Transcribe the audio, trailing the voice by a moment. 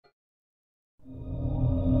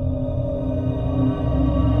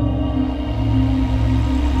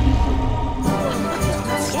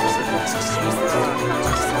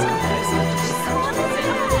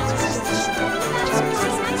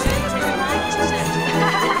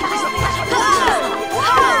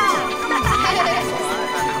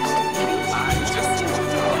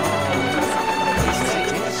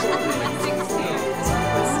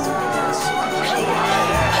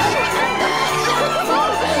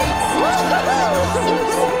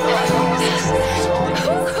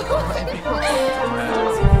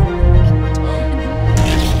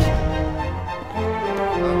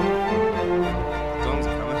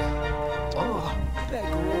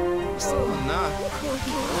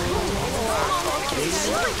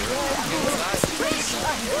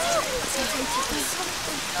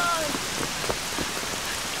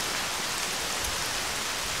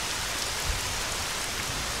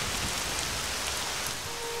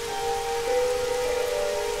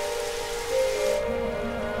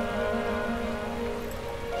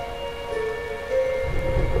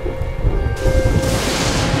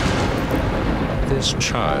This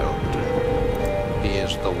child, he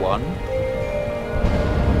is the one?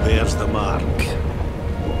 There's the mark.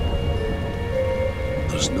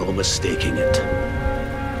 There's no mistaking it.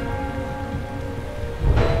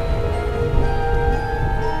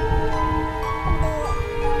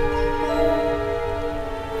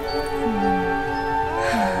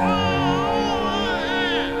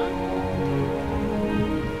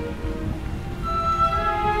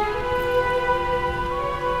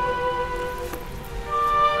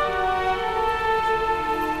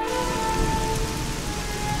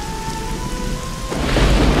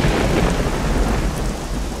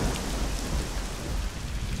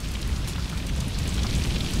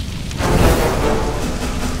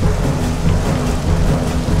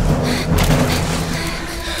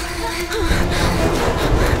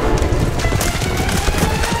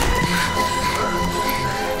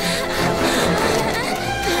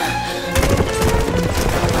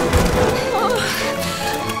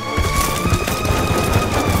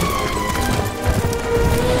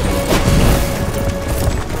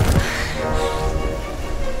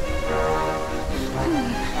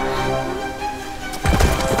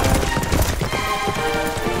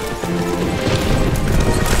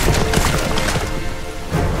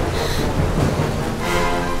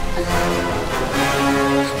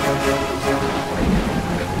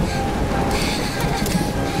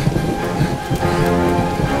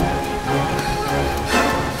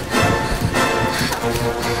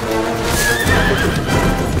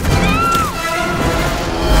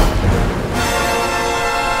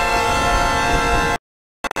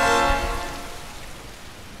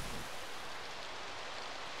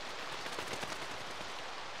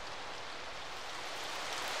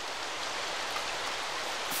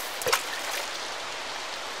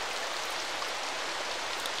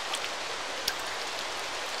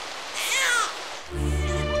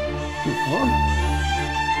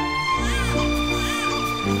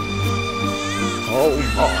 Oh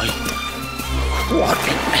my! What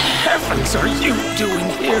in heavens are you doing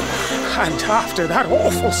here? And after that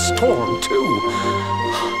awful storm, too.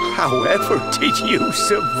 However did you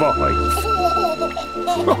survive?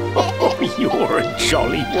 Oh, you're a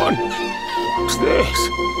jolly one. What's this?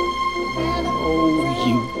 Oh,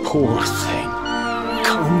 you poor thing.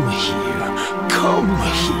 Come here. Come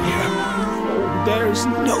here. Oh, there's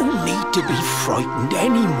no need to be frightened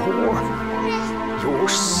anymore. You're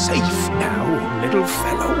safe now, little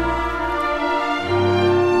fellow.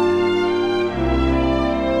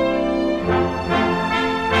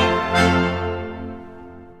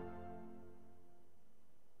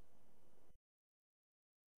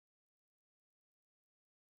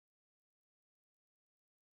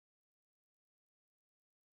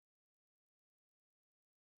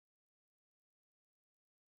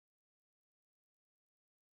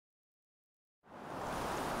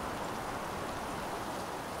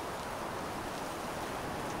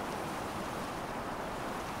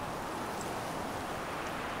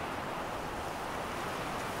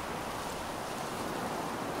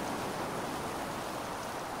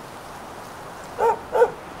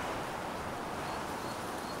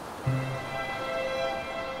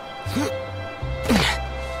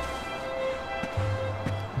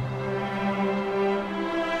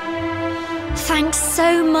 Thanks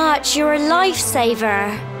so much, you're a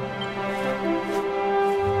lifesaver.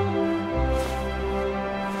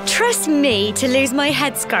 Trust me to lose my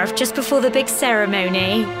headscarf just before the big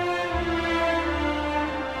ceremony.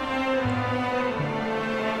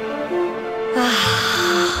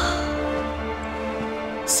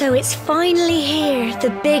 So it's finally here,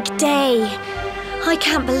 the big day. I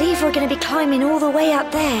can't believe we're going to be climbing all the way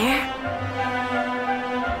up there.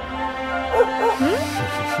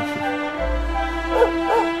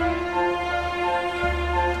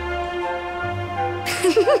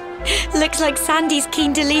 Looks like Sandy's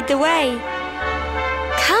keen to lead the way.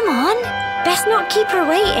 Come on, best not keep her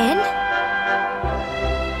waiting.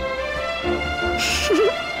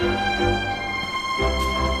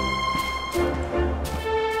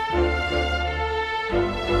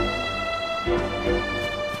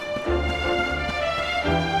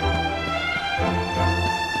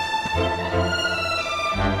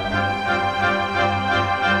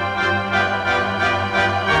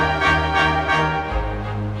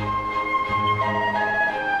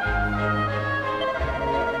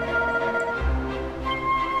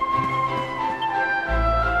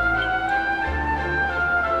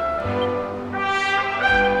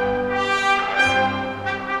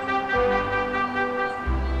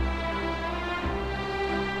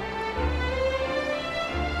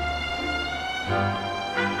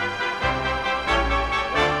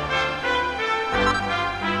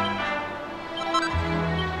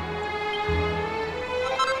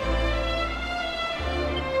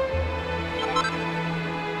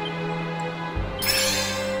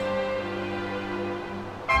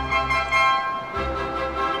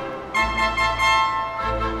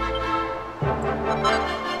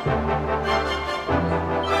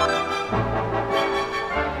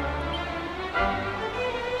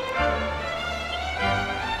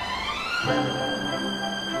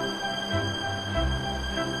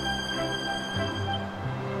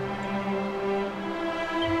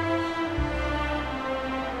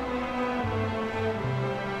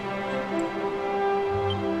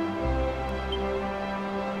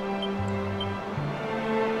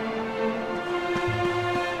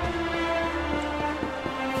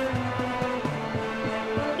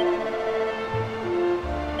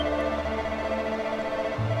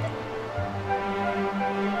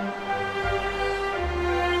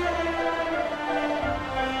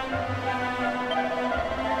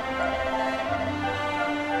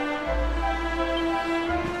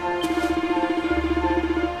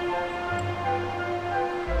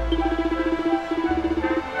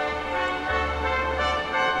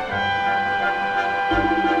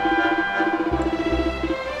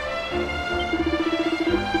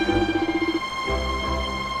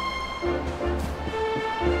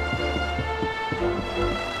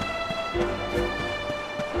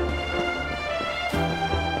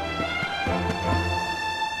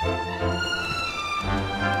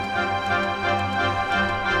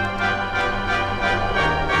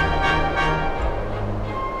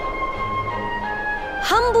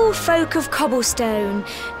 Humble folk of cobblestone,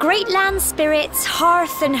 great land spirits,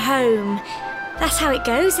 hearth and home. That's how it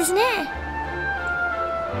goes, isn't it?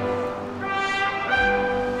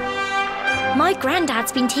 My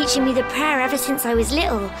granddad's been teaching me the prayer ever since I was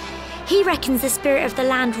little. He reckons the spirit of the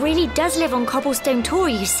land really does live on Cobblestone Tor,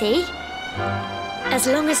 you see. As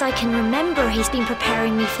long as I can remember, he's been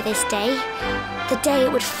preparing me for this day. The day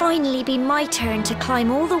it would finally be my turn to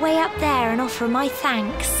climb all the way up there and offer my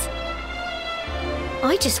thanks.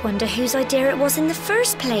 I just wonder whose idea it was in the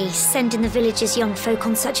first place, sending the village's young folk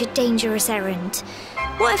on such a dangerous errand.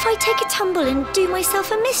 What if I take a tumble and do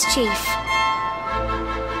myself a mischief?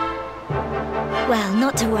 Well,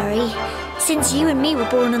 not to worry. Since you and me were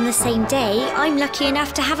born on the same day, I'm lucky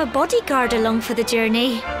enough to have a bodyguard along for the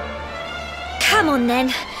journey. Come on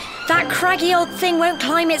then. That craggy old thing won't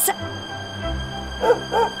climb its...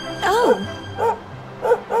 Oh.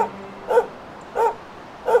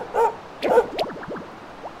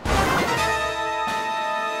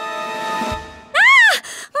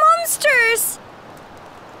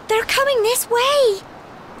 They're coming this way!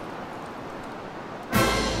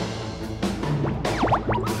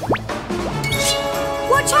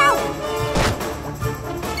 Watch out!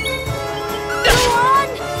 Go on!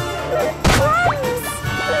 Crumbs!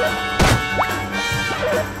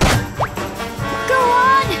 Go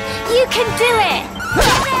on! You can do it!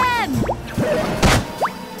 Get them!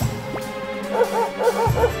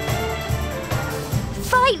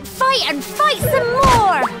 Fight, fight, and fight some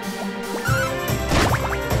more!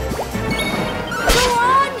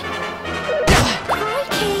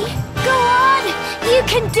 You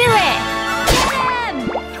can do it! Get them!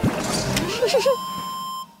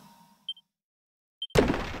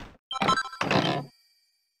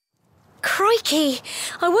 Crikey!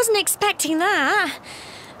 I wasn't expecting that.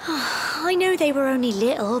 I know they were only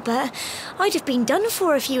little, but I'd have been done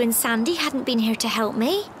for if you and Sandy hadn't been here to help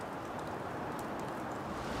me.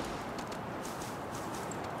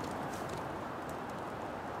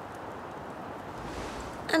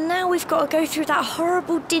 And now we've got to go through that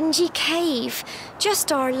horrible, dingy cave.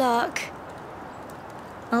 Just our luck.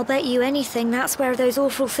 I'll bet you anything that's where those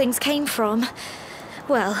awful things came from.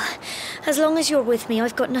 Well, as long as you're with me,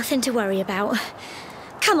 I've got nothing to worry about.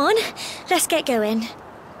 Come on, let's get going.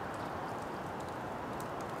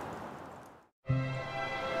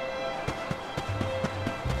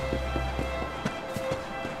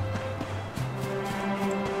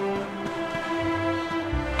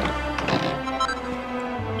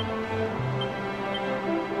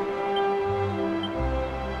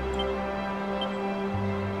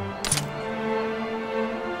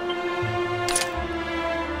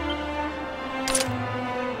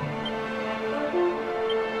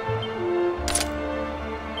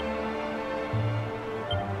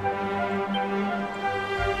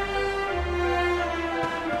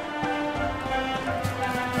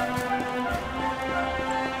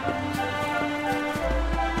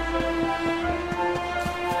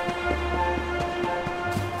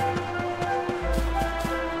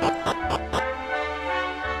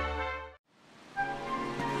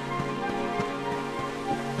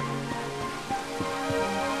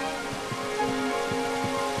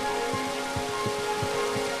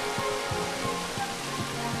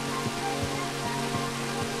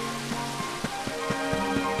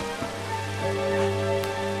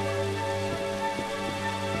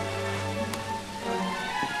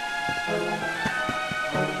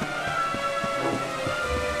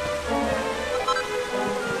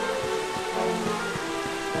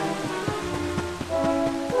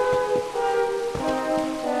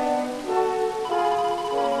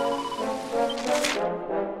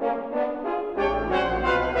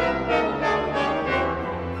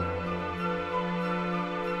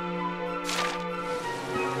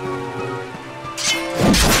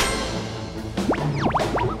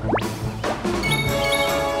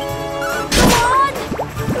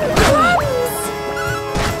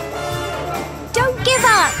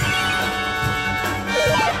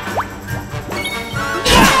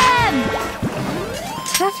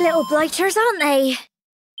 little blighters, aren't they?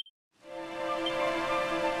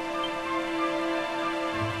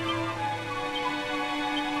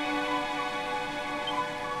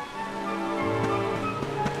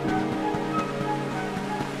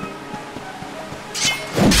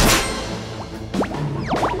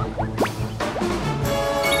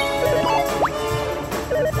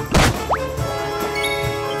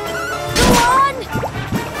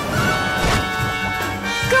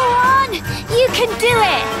 You can do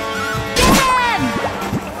it! Get him!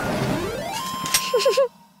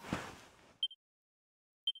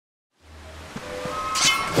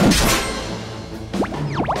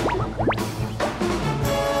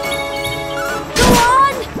 Go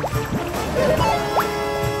on!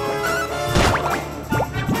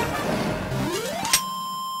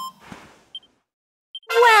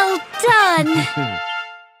 Well done!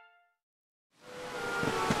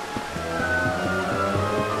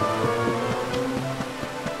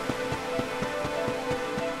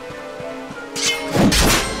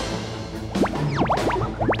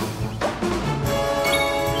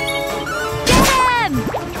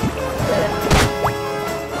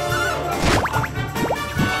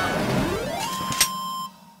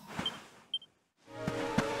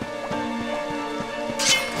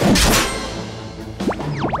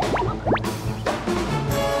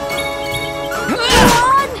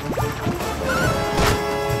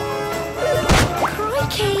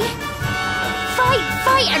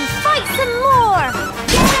 And fight some more!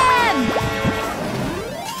 Get them!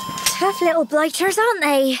 Tough little blighters, aren't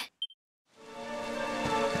they?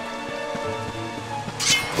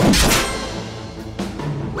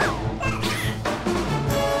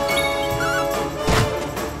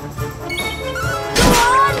 Go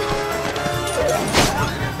on!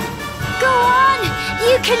 Go on!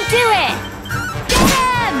 You can do it! Get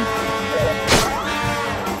them!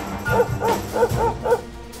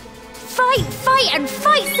 Fight and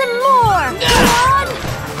fight some more! Come on!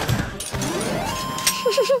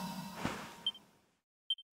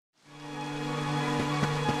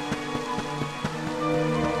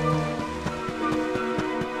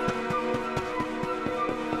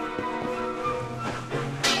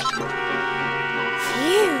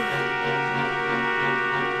 Phew!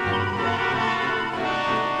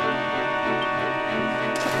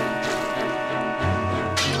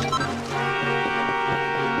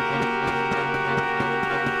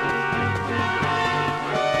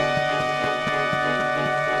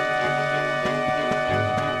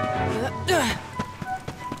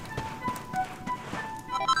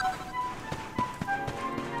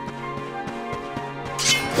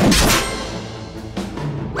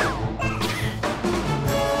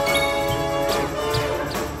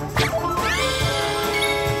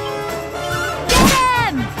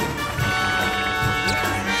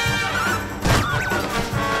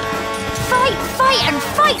 And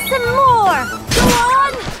fight some more! Go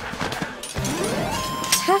on!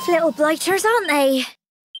 Tough little blighters, aren't they?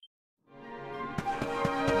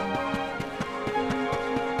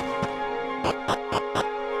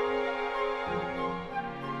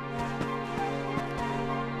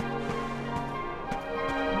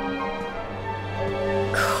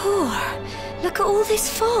 Core, look at all this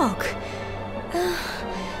fog.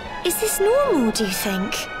 Is this normal, do you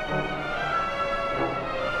think?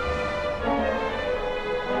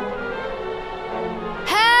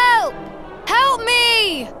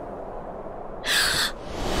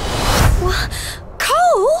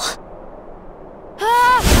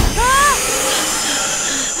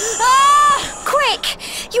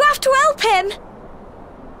 You have to help him!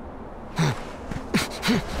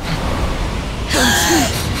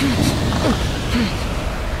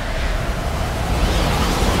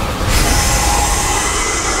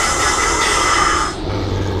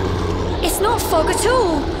 It's not fog at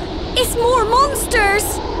all. It's more monsters!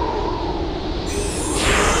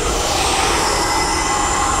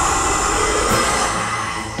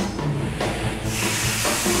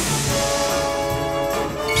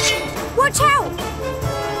 Watch out!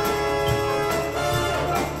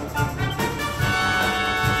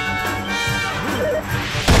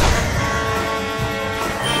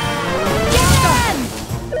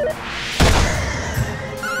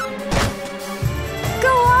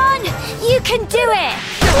 You can do it!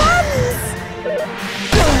 Crumbs!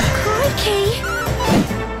 Crikey!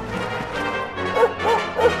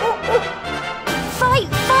 Fight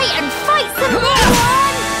and fight some more!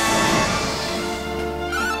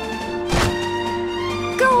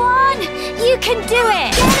 Go on! You can do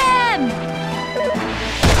it! Get him!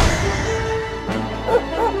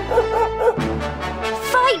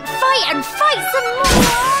 Fight and fight some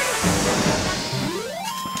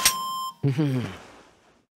more!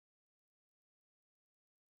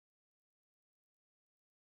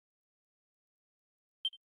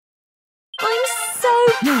 so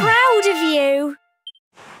proud of you.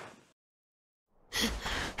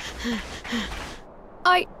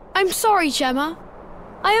 I'm sorry, Gemma.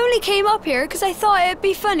 I only came up here because I thought it'd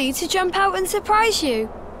be funny to jump out and surprise you.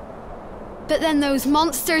 But then those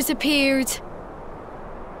monsters appeared.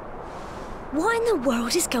 What in the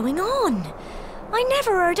world is going on? I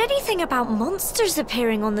never heard anything about monsters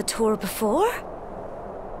appearing on the tour before.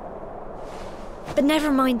 But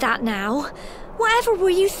never mind that now. Whatever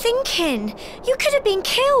were you thinking? You could have been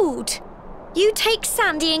killed. You take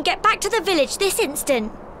Sandy and get back to the village this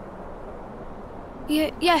instant.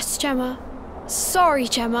 Yes, Gemma. Sorry,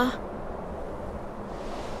 Gemma.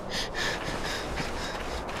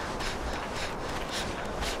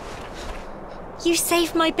 You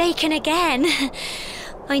saved my bacon again.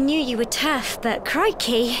 I knew you were tough, but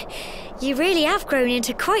crikey, you really have grown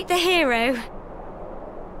into quite the hero.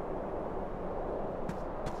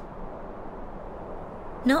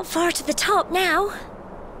 Not far to the top now.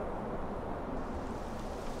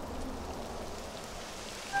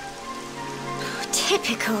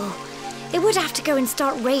 Typical. It would have to go and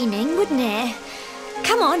start raining, wouldn't it?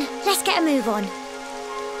 Come on, let's get a move on.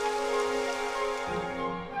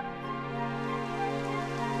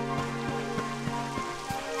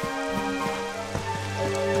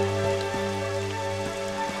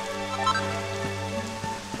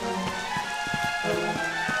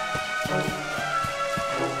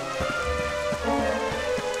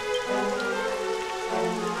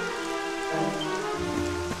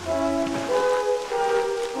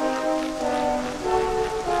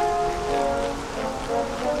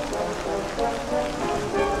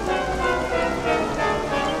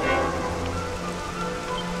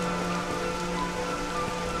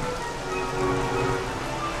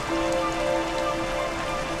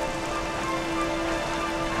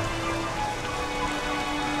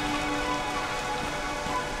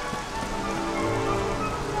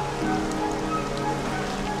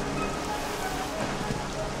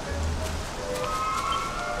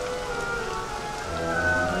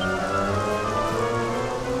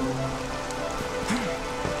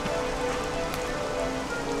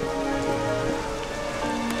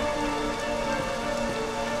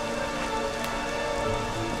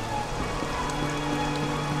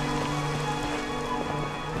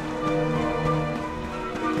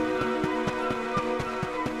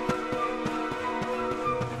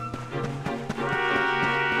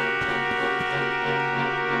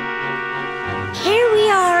 Here we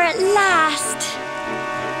are at last.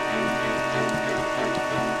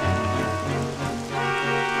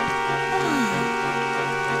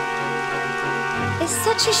 It's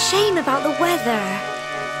such a shame about the weather.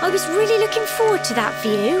 I was really looking forward to that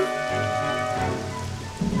view.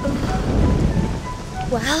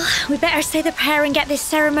 Well, we better say the prayer and get this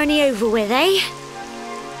ceremony over with, eh?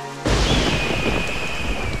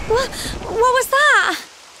 What was that?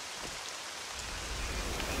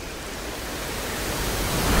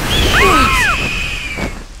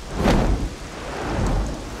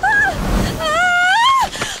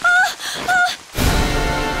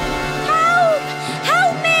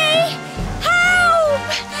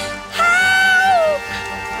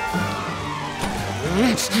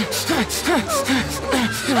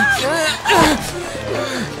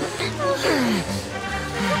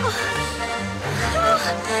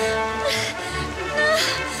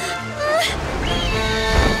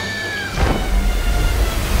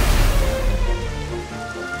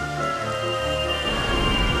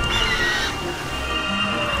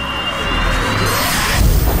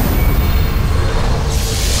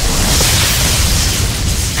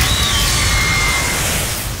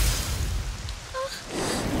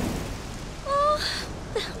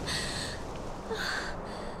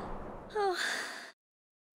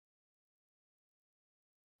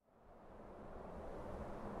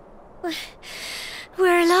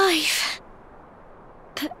 We're alive.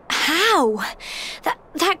 But how?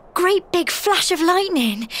 That great big flash of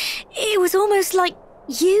lightning. It was almost like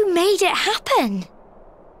you made it happen.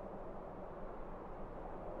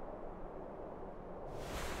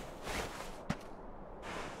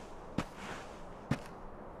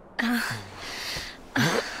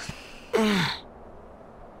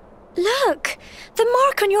 Look! The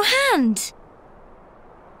mark on your hand!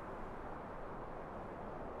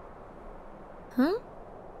 Huh?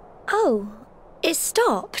 Oh, it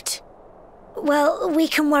stopped. Well, we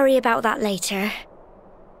can worry about that later.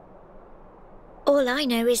 All I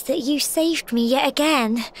know is that you saved me yet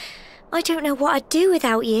again. I don't know what I'd do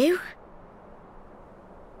without you.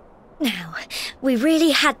 Now, we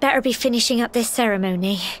really had better be finishing up this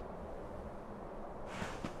ceremony.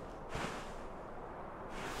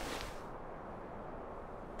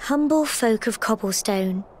 humble folk of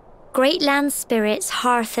Cobblestone, great land spirits,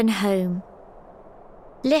 hearth and home.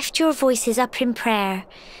 Lift your voices up in prayer,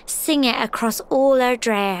 sing it across all our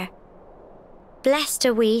drear. Blessed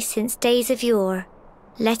are we since days of yore,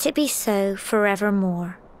 let it be so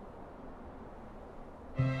forevermore.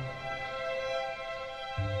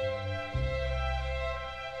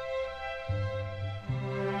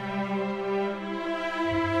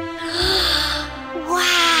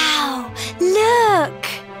 Wow! Look!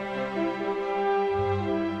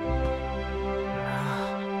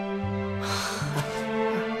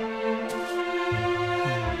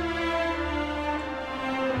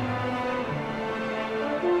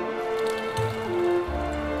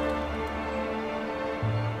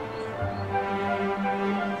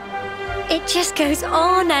 It just goes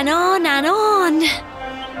on and on and on.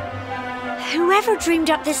 Whoever dreamed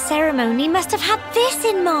up this ceremony must have had this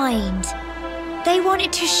in mind. They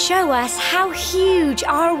wanted to show us how huge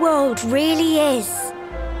our world really is.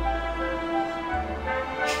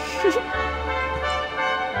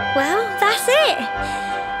 Well, that's it.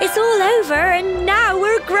 It's all over and now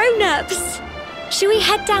we're grown-ups. Shall we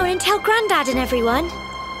head down and tell Grandad and everyone?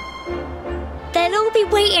 They'll all be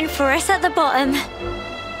waiting for us at the bottom.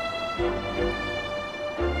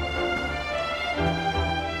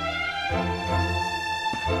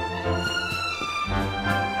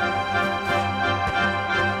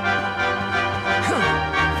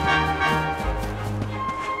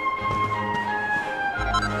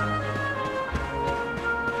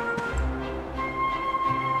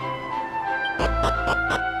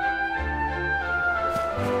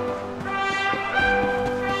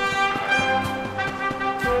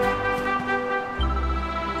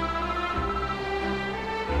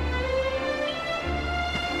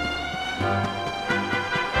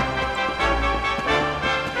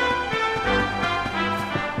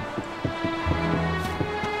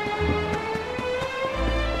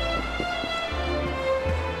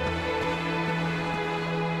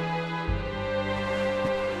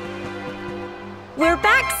 We're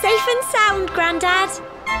back safe and sound, Grandad.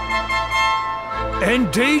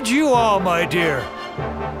 Indeed you are, my dear.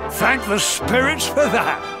 Thank the spirits for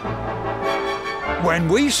that. When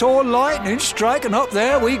we saw lightning striking up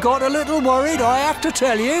there, we got a little worried, I have to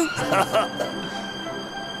tell you.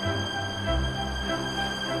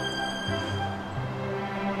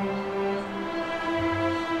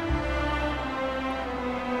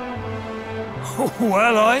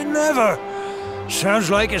 Well, I never. Sounds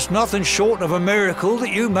like it's nothing short of a miracle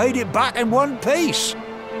that you made it back in one piece.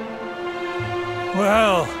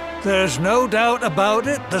 Well, there's no doubt about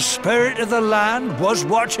it, the spirit of the land was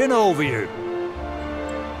watching over you.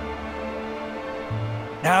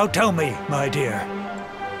 Now tell me, my dear,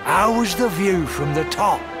 how was the view from the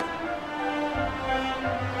top?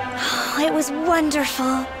 It was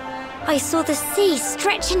wonderful. I saw the sea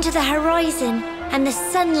stretch into the horizon and the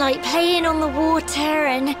sunlight playing on the water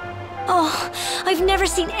and... Oh, I've never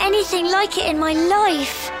seen anything like it in my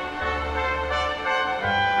life.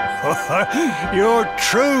 You're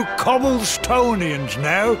true Cobblestonians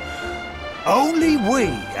now. Only we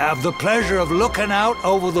have the pleasure of looking out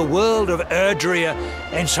over the world of Erdrea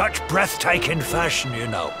in such breathtaking fashion, you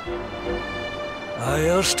know.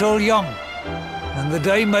 You're still young, and the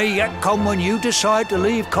day may yet come when you decide to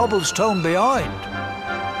leave Cobblestone behind.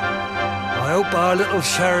 I hope our little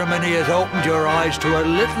ceremony has opened your eyes to a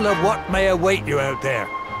little of what may await you out there.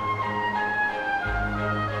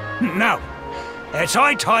 Now, it's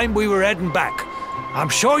high time we were heading back. I'm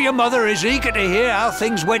sure your mother is eager to hear how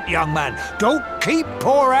things went, young man. Don't keep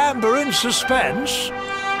poor Amber in suspense.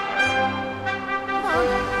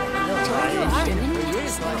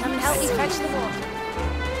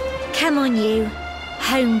 Come on, you.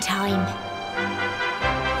 Home time.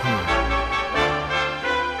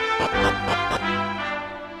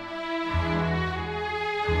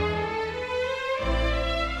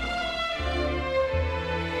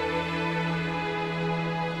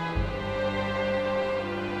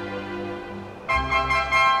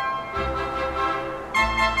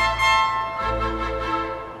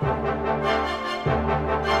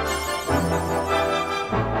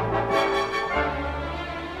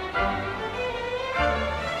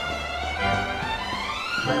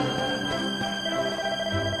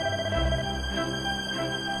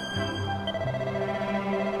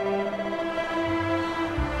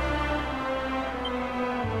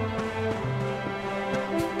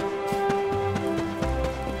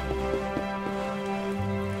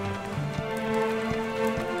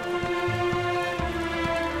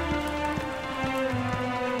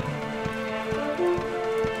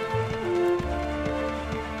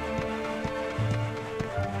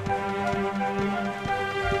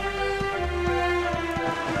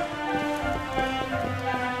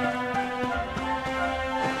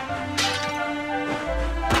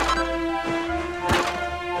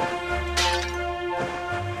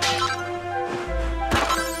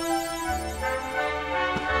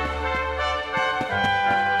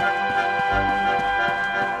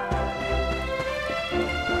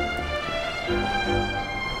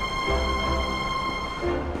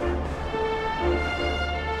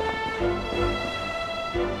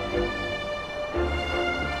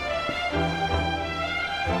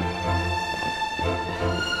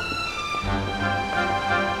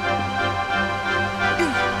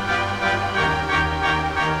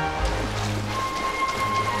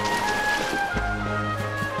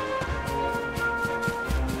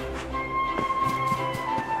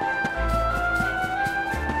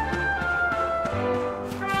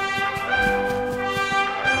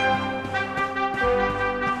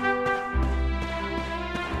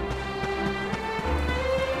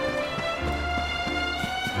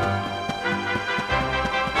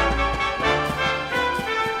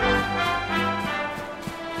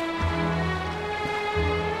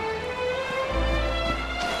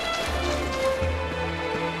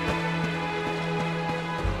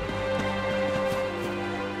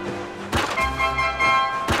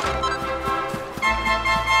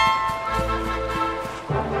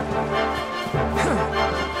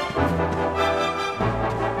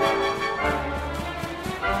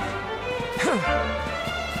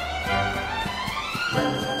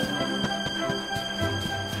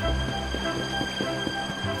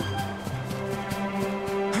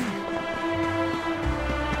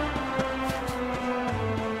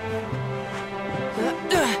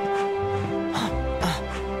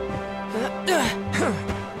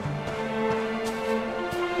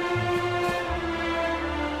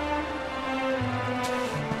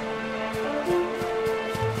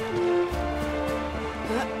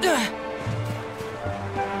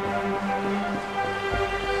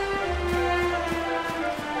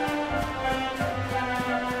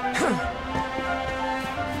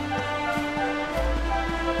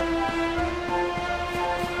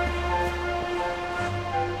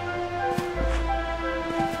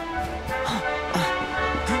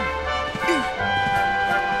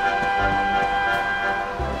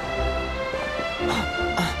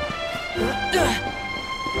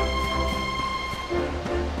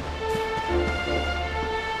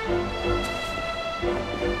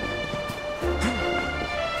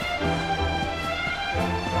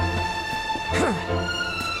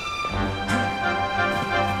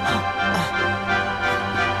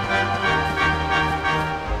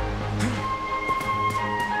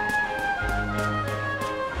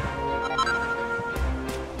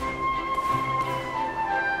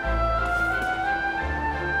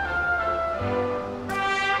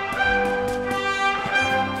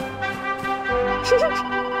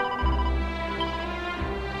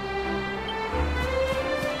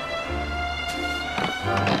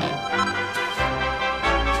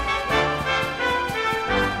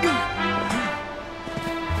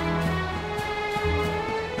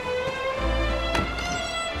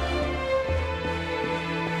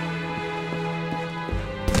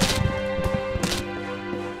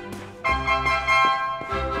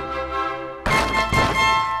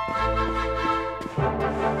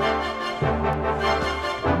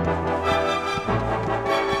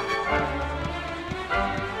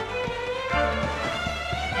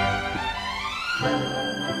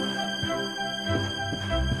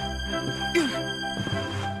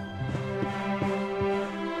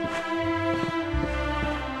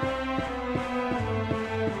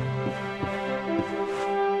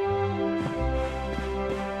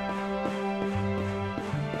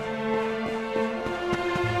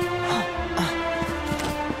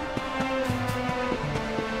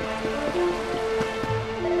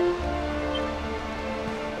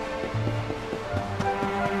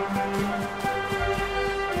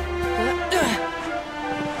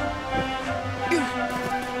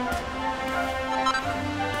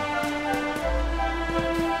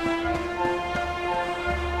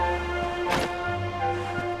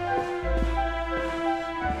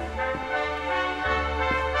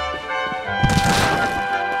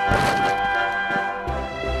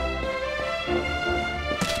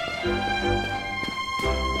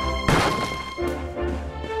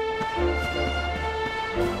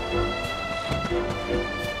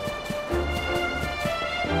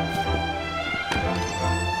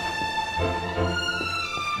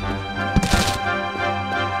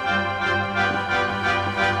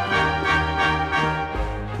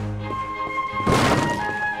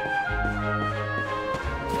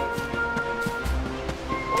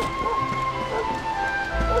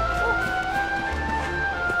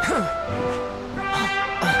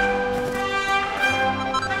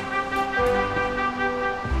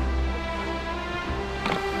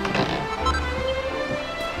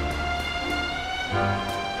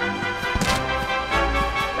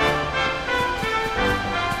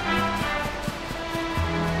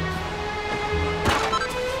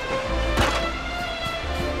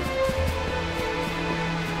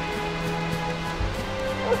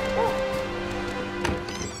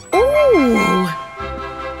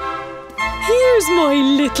 There's my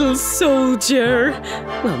little soldier.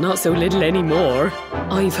 Well, not so little anymore.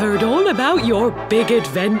 I've heard all about your big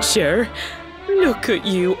adventure. Look at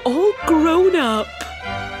you, all grown up.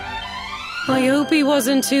 I hope he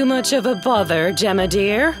wasn't too much of a bother, Gemma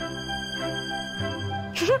dear.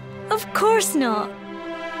 Of course not.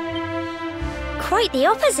 Quite the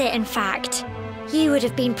opposite, in fact. You would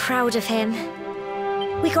have been proud of him.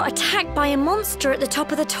 We got attacked by a monster at the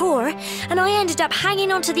top of the tor, and I ended up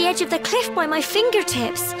hanging onto the edge of the cliff by my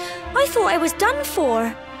fingertips. I thought I was done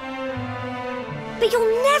for. But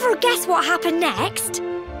you'll never guess what happened next.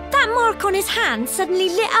 That mark on his hand suddenly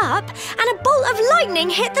lit up, and a bolt of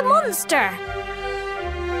lightning hit the monster.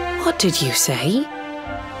 What did you say?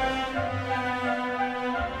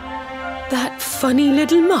 That funny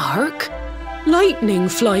little mark? Lightning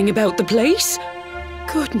flying about the place?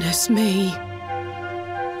 Goodness me.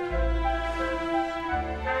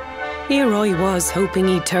 Here I was hoping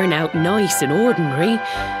he'd turn out nice and ordinary,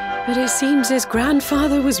 but it seems his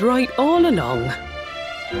grandfather was right all along.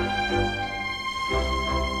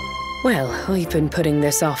 Well, I've been putting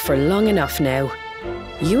this off for long enough now.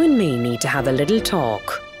 You and me need to have a little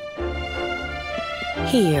talk.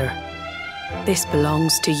 Here, this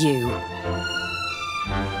belongs to you.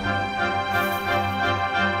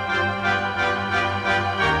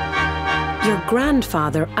 Your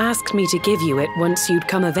grandfather asked me to give you it once you'd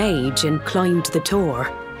come of age and climbed the tor.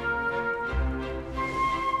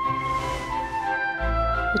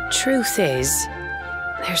 The truth is,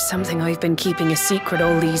 there's something I've been keeping a secret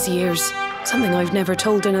all these years. Something I've never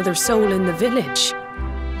told another soul in the village.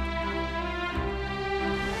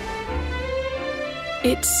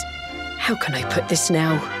 It's... how can I put this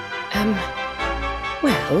now?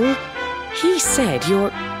 Well, he said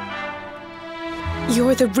you're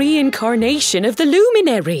the reincarnation of the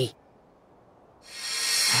luminary.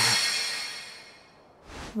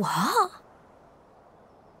 What?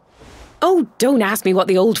 Oh, don't ask me what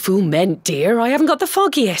the old fool meant, dear. I haven't got the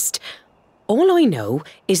foggiest. All I know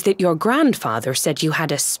is that your grandfather said you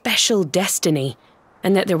had a special destiny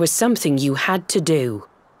and that there was something you had to do.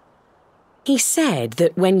 He said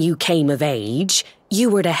that when you came of age, you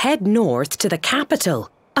were to head north to the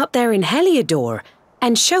capital, up there in Heliodor,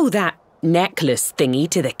 and show that necklace thingy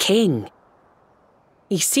to the king.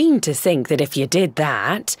 He seemed to think that if you did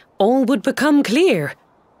that, all would become clear.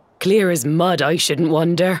 Clear as mud, I shouldn't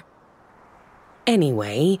wonder.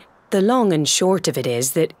 Anyway, the long and short of it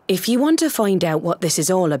is that if you want to find out what this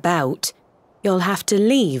is all about, you'll have to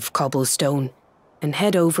leave Cobblestone and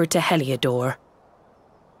head over to Heliodor.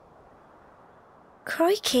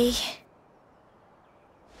 Crikey.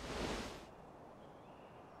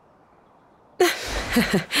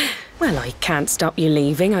 Well, I can't stop you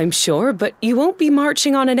leaving, I'm sure, but you won't be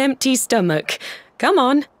marching on an empty stomach. Come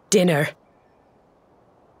on, dinner.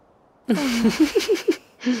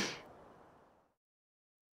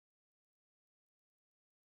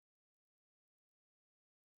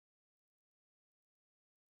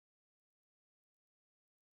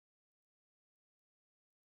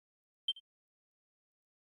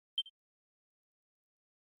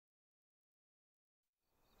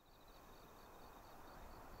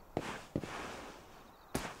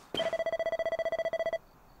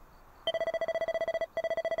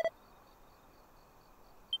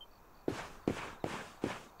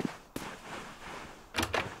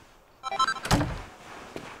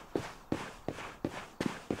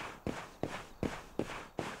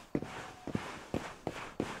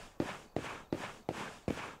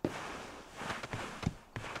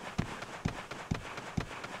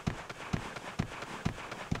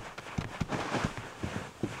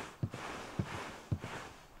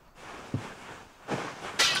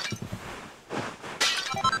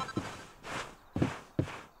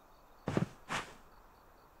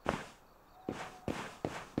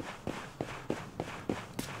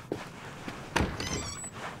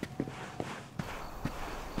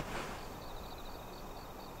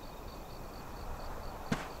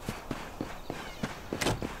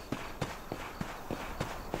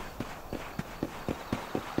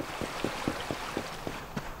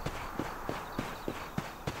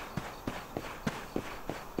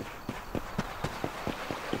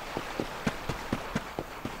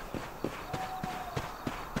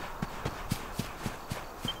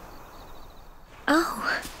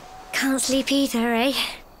 Oh, can't sleep either, eh?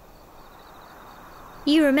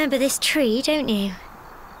 You remember this tree, don't you?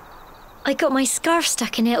 I got my scarf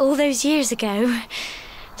stuck in it all those years ago.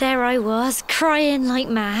 There I was, crying like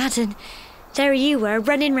mad, and there you were,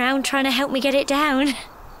 running round trying to help me get it down.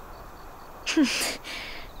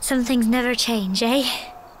 Some things never change, eh?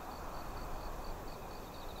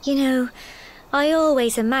 You know, I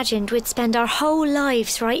always imagined we'd spend our whole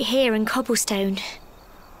lives right here in Cobblestone.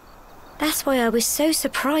 That's why I was so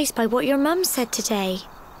surprised by what your mum said today.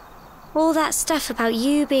 All that stuff about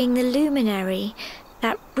you being the luminary,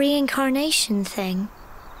 that reincarnation thing.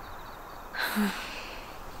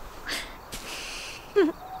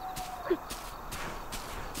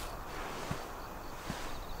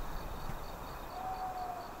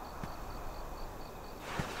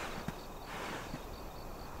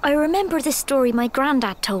 I remember the story my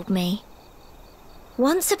granddad told me.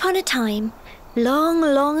 Once upon a time, long,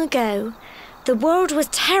 long ago, the world was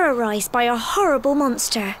terrorized by a horrible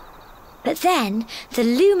monster. But then, the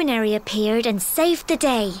luminary appeared and saved the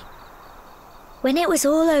day. When it was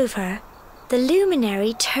all over, the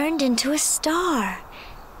luminary turned into a star.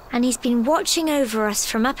 And he's been watching over us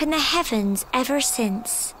from up in the heavens ever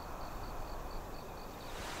since.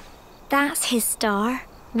 That's his star,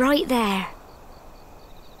 right there.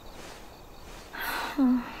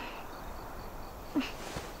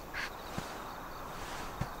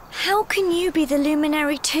 How can you be the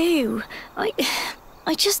luminary too?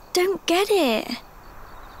 I just don't get it.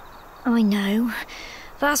 I know.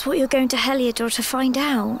 That's what you're going to Heliodor to find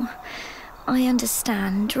out. I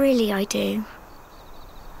understand, really I do.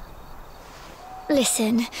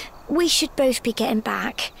 Listen, we should both be getting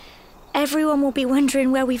back. Everyone will be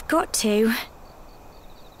wondering where we've got to.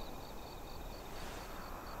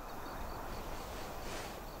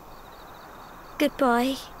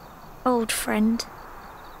 Goodbye, old friend.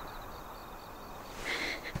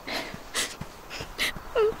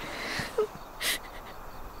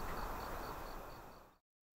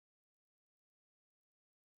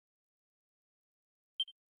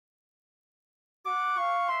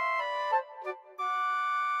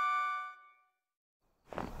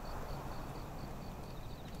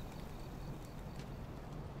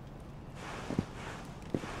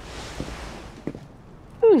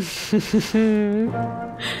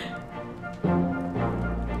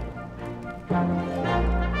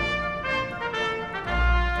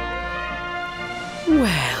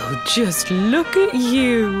 Well, just look at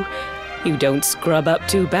you. You don't scrub up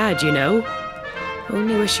too bad, you know.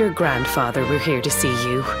 Only wish your grandfather were here to see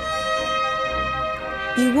you.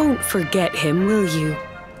 You won't forget him, will you?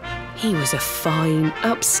 He was a fine,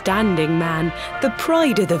 upstanding man, the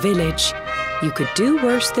pride of the village. You could do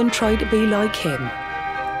worse than try to be like him.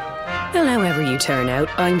 Well, however you turn out,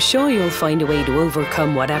 I'm sure you'll find a way to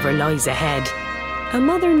overcome whatever lies ahead. A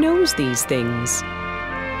mother knows these things.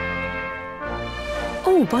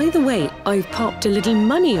 Oh, by the way, I've popped a little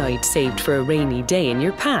money I'd saved for a rainy day in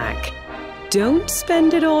your pack. Don't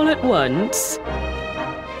spend it all at once.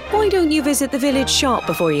 Why don't you visit the village shop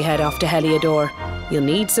before you head off to Heliodor? You'll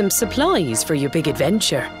need some supplies for your big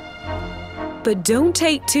adventure. But don't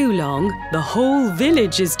take too long. The whole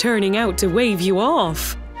village is turning out to wave you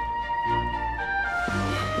off.